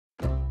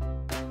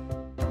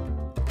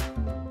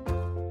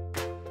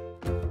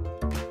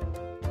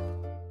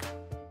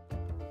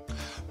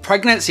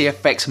Pregnancy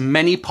affects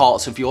many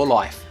parts of your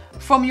life.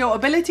 From your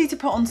ability to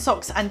put on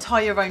socks and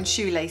tie your own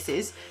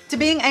shoelaces, to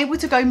being able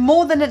to go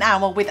more than an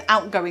hour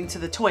without going to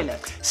the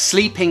toilet.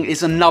 Sleeping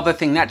is another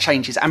thing that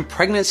changes, and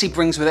pregnancy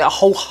brings with it a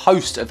whole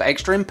host of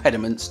extra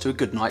impediments to a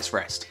good night's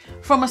rest.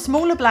 From a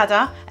smaller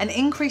bladder, an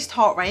increased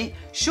heart rate,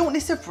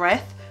 shortness of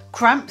breath,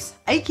 cramps,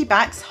 achy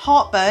backs,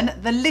 heartburn,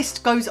 the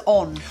list goes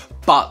on.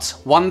 But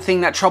one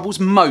thing that troubles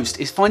most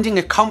is finding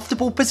a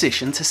comfortable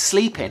position to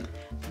sleep in.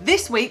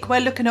 This week,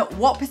 we're looking at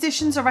what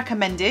positions are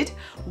recommended,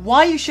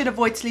 why you should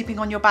avoid sleeping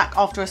on your back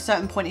after a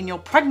certain point in your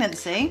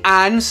pregnancy,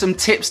 and some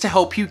tips to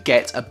help you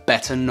get a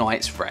better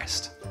night's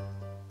rest.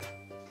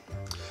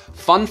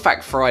 Fun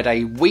Fact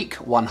Friday, week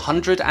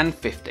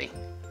 150.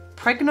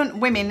 Pregnant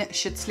women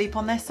should sleep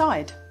on their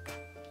side.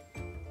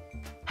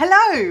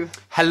 Hello!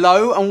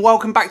 Hello and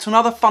welcome back to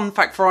another Fun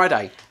Fact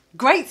Friday.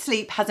 Great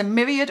sleep has a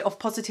myriad of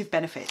positive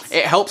benefits.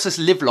 It helps us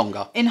live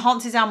longer,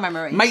 Enhances our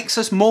memory. makes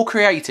us more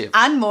creative,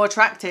 And more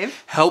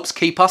attractive. helps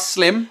keep us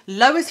slim,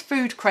 Lowers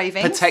food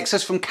cravings. protects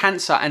us from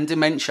cancer and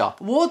dementia,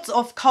 Wards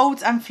off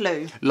colds and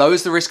flu.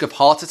 lowers the risk of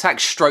heart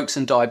attacks, strokes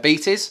and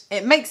diabetes.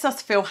 It makes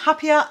us feel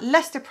happier,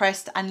 less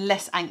depressed and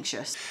less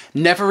anxious.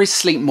 Never is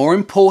sleep more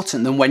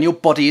important than when your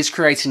body is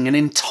creating an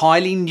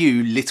entirely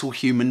new little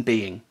human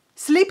being.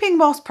 Sleeping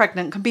whilst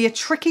pregnant can be a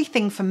tricky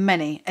thing for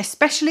many,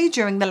 especially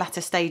during the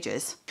latter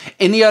stages.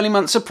 In the early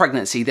months of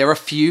pregnancy, there are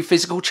few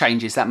physical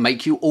changes that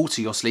make you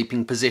alter your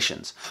sleeping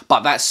positions,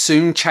 but that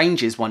soon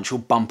changes once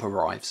your bump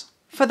arrives.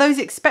 For those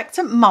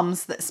expectant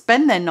mums that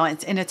spend their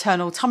nights in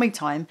eternal tummy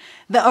time,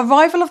 the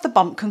arrival of the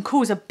bump can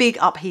cause a big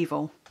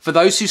upheaval. For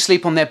those who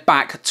sleep on their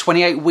back,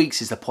 28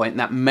 weeks is the point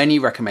that many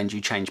recommend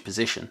you change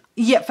position.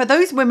 Yet for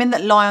those women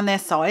that lie on their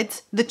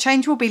sides, the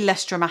change will be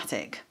less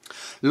dramatic.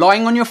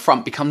 Lying on your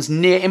front becomes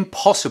near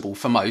impossible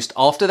for most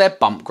after their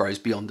bump grows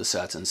beyond a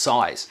certain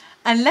size.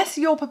 Unless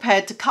you're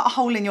prepared to cut a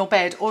hole in your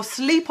bed or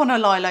sleep on a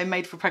lilo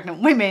made for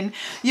pregnant women,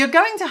 you're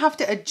going to have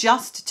to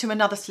adjust to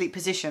another sleep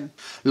position.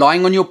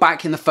 Lying on your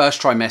back in the first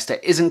trimester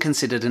isn't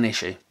considered an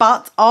issue.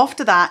 But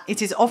after that,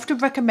 it is often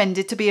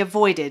recommended to be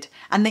avoided,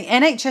 and the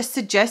NHS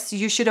suggests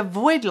you should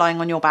avoid lying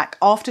on your back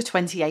after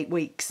 28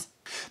 weeks.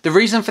 The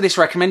reason for this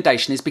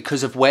recommendation is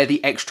because of where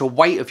the extra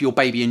weight of your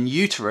baby in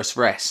uterus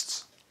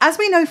rests. As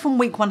we know from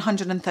week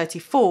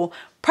 134,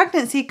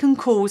 pregnancy can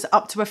cause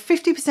up to a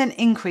 50%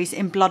 increase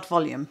in blood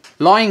volume.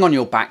 Lying on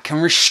your back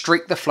can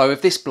restrict the flow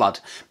of this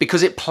blood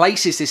because it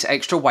places this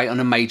extra weight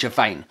on a major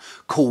vein,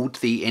 called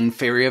the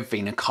inferior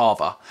vena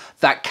cava,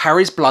 that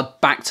carries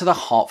blood back to the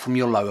heart from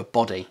your lower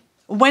body.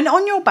 When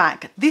on your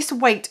back, this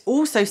weight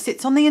also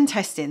sits on the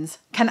intestines,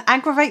 can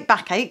aggravate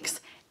backaches,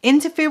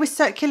 interfere with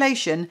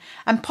circulation,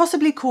 and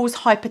possibly cause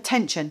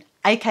hypertension,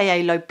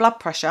 aka low blood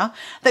pressure,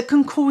 that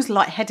can cause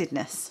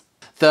lightheadedness.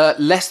 The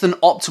less than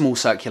optimal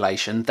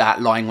circulation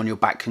that lying on your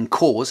back can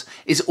cause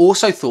is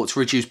also thought to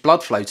reduce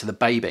blood flow to the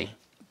baby.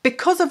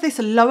 Because of this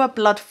lower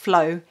blood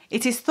flow,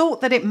 it is thought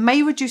that it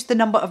may reduce the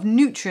number of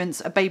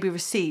nutrients a baby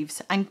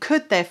receives and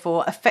could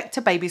therefore affect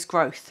a baby's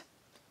growth.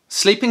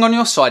 Sleeping on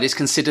your side is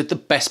considered the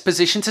best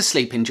position to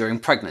sleep in during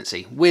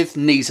pregnancy, with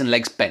knees and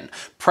legs bent,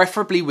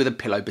 preferably with a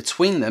pillow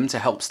between them to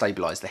help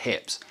stabilise the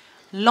hips.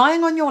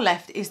 Lying on your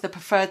left is the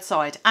preferred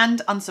side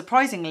and,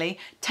 unsurprisingly,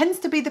 tends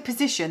to be the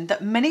position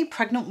that many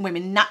pregnant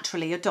women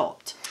naturally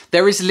adopt.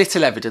 There is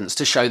little evidence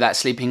to show that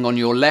sleeping on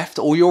your left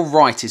or your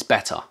right is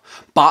better,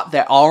 but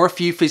there are a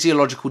few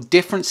physiological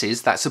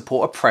differences that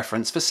support a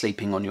preference for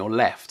sleeping on your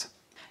left.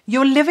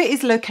 Your liver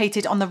is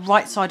located on the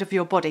right side of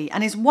your body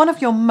and is one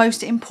of your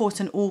most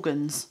important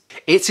organs.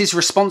 It is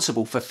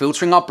responsible for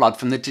filtering our blood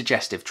from the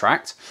digestive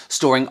tract,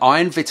 storing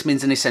iron,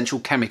 vitamins and essential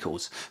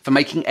chemicals, for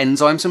making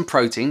enzymes and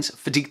proteins,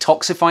 for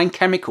detoxifying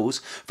chemicals,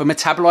 for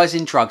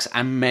metabolizing drugs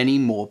and many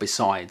more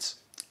besides.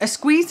 A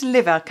squeezed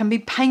liver can be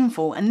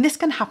painful, and this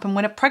can happen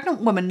when a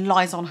pregnant woman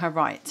lies on her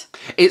right.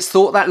 It's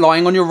thought that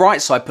lying on your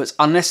right side puts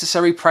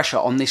unnecessary pressure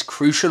on this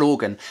crucial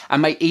organ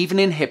and may even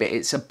inhibit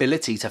its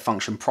ability to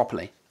function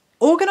properly.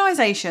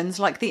 Organisations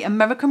like the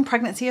American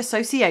Pregnancy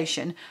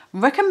Association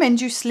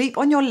recommend you sleep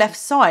on your left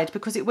side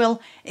because it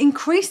will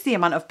increase the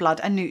amount of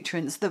blood and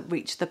nutrients that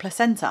reach the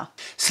placenta.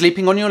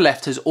 Sleeping on your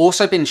left has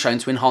also been shown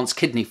to enhance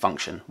kidney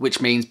function, which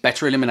means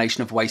better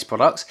elimination of waste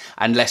products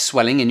and less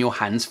swelling in your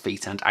hands,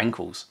 feet and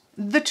ankles.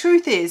 The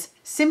truth is,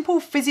 simple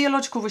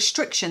physiological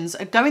restrictions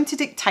are going to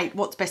dictate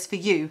what's best for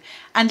you,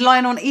 and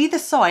lying on either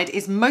side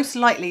is most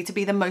likely to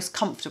be the most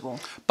comfortable.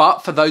 But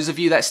for those of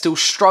you that still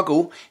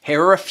struggle,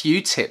 here are a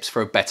few tips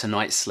for a better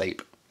night's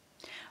sleep.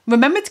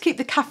 Remember to keep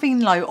the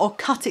caffeine low or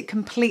cut it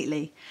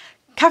completely.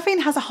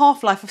 Caffeine has a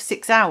half-life of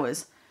 6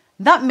 hours.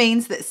 That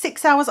means that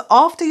 6 hours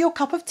after your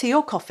cup of tea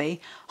or coffee,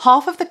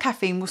 half of the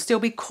caffeine will still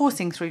be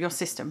coursing through your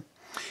system.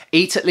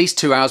 Eat at least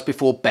 2 hours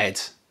before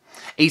bed.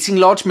 Eating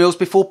large meals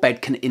before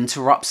bed can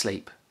interrupt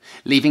sleep.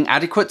 Leaving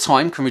adequate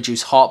time can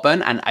reduce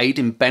heartburn and aid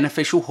in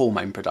beneficial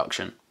hormone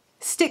production.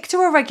 Stick to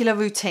a regular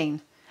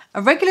routine.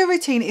 A regular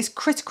routine is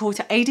critical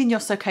to aid in your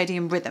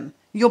circadian rhythm,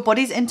 your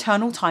body's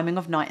internal timing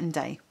of night and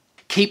day.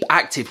 Keep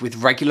active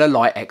with regular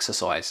light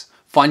exercise.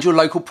 Find your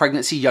local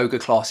pregnancy yoga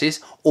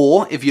classes,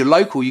 or if you're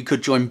local, you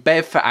could join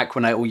Bev for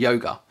Aquanatal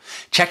yoga.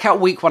 Check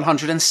out week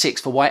 106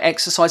 for why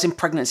exercise in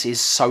pregnancy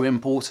is so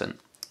important.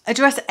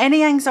 Address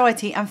any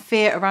anxiety and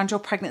fear around your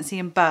pregnancy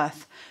and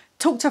birth.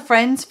 Talk to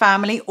friends,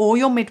 family, or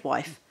your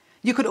midwife.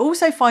 You could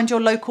also find your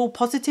local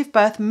Positive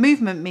Birth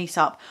Movement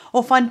meetup,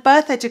 or find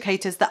birth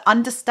educators that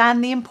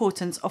understand the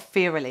importance of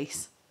fear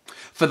release.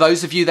 For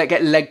those of you that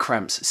get leg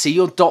cramps, see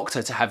your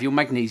doctor to have your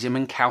magnesium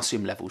and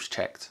calcium levels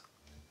checked.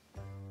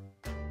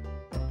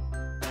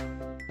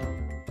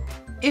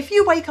 If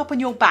you wake up on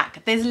your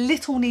back, there's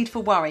little need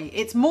for worry.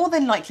 It's more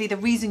than likely the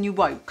reason you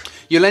woke.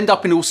 You'll end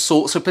up in all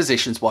sorts of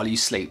positions while you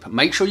sleep.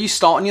 Make sure you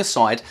start on your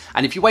side,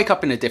 and if you wake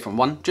up in a different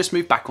one, just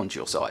move back onto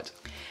your side.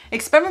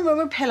 Experiment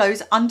with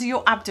pillows under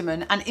your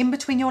abdomen and in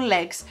between your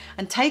legs,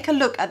 and take a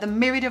look at the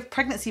myriad of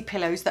pregnancy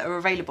pillows that are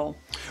available.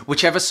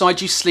 Whichever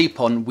side you sleep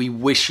on, we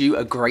wish you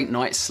a great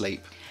night's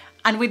sleep.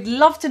 And we'd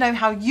love to know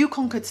how you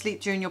conquered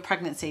sleep during your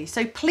pregnancy,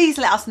 so please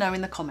let us know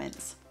in the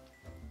comments.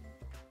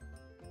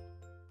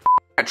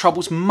 What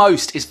troubles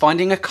most is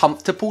finding a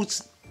comfortable...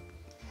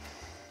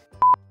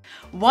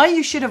 Why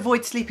you should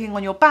avoid sleeping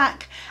on your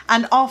back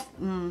and off...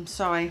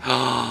 sorry.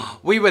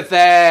 We were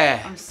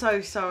there. I'm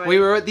so sorry. We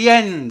were at the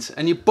end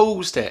and you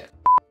ballsed it.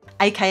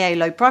 AKA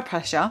low blood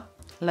pressure.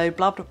 Low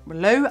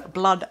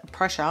blood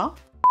pressure.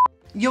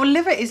 Your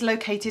liver is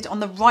located on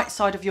the right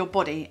side of your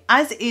body,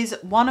 as is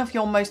one of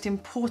your most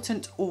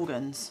important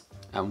organs.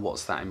 And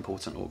what's that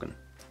important organ?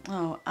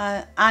 Oh,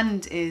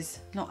 and is,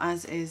 not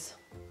as is.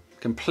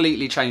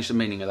 Completely changed the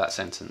meaning of that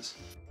sentence.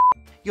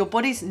 Your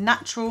body's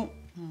natural...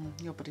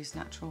 your body's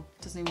natural.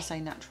 Doesn't even say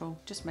natural.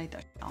 Just made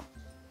that up.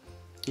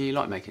 Yeah, you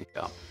like making it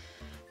up.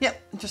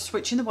 Yep, just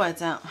switching the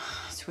words out.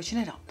 Switching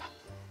it up.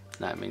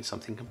 No, it means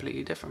something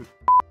completely different.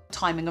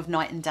 Timing of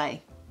night and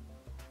day.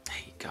 There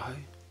you go.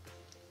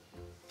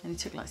 And it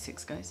took like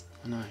 6 goes.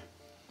 I know.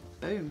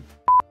 Boom.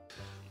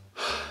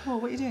 Oh,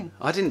 what are you doing?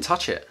 I didn't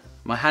touch it.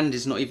 My hand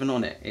is not even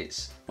on it.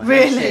 It's... My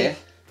really? hand's here. My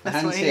That's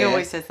hand's what he here.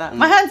 always says that.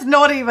 My hand's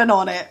not even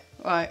on it.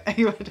 Right, are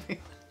you ready?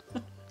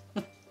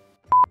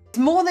 It's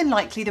more than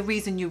likely the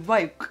reason you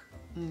woke.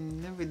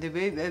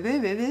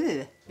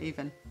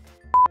 Even.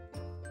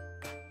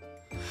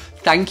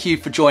 Thank you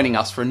for joining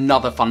us for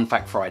another Fun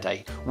Fact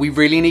Friday. We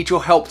really need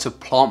your help to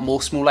plant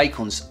more small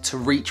acorns to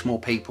reach more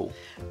people.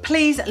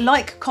 Please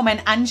like,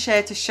 comment and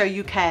share to show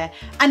you care.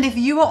 And if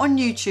you are on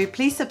YouTube,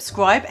 please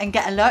subscribe and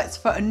get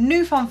alerts for a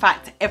new fun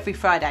fact every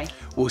Friday.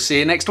 We'll see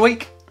you next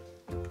week.